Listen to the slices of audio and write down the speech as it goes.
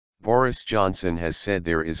Boris Johnson has said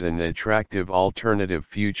there is an attractive alternative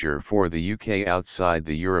future for the UK outside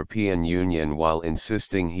the European Union, while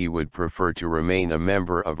insisting he would prefer to remain a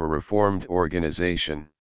member of a reformed organisation.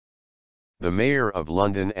 The Mayor of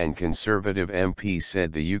London and Conservative MP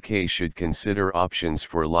said the UK should consider options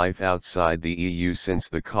for life outside the EU since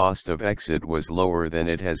the cost of exit was lower than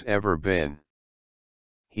it has ever been.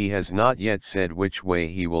 He has not yet said which way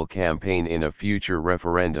he will campaign in a future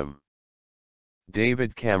referendum.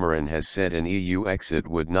 David Cameron has said an EU exit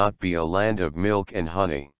would not be a land of milk and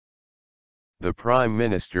honey. The Prime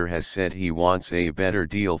Minister has said he wants a better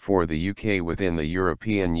deal for the UK within the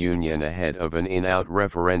European Union ahead of an in-out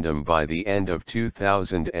referendum by the end of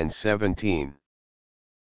 2017.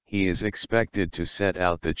 He is expected to set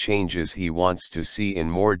out the changes he wants to see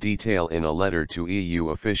in more detail in a letter to EU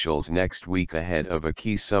officials next week ahead of a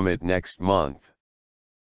key summit next month.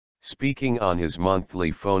 Speaking on his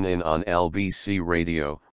monthly phone-in on LBC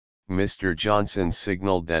Radio, Mr. Johnson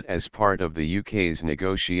signalled that as part of the UK's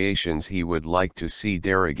negotiations he would like to see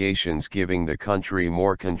derogations giving the country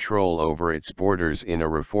more control over its borders in a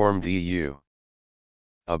reformed EU.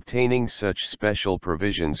 Obtaining such special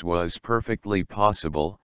provisions was perfectly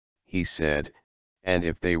possible, he said, and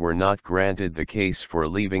if they were not granted, the case for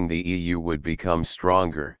leaving the EU would become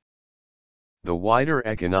stronger. The wider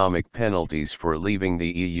economic penalties for leaving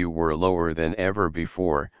the EU were lower than ever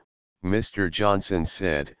before, Mr. Johnson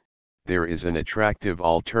said. There is an attractive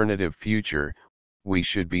alternative future, we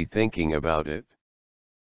should be thinking about it.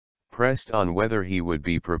 Pressed on whether he would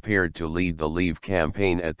be prepared to lead the Leave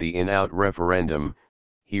campaign at the in-out referendum,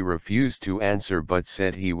 he refused to answer but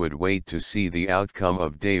said he would wait to see the outcome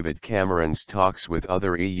of David Cameron's talks with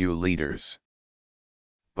other EU leaders.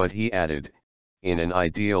 But he added, "In an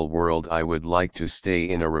ideal world I would like to stay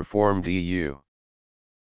in a reformed EU."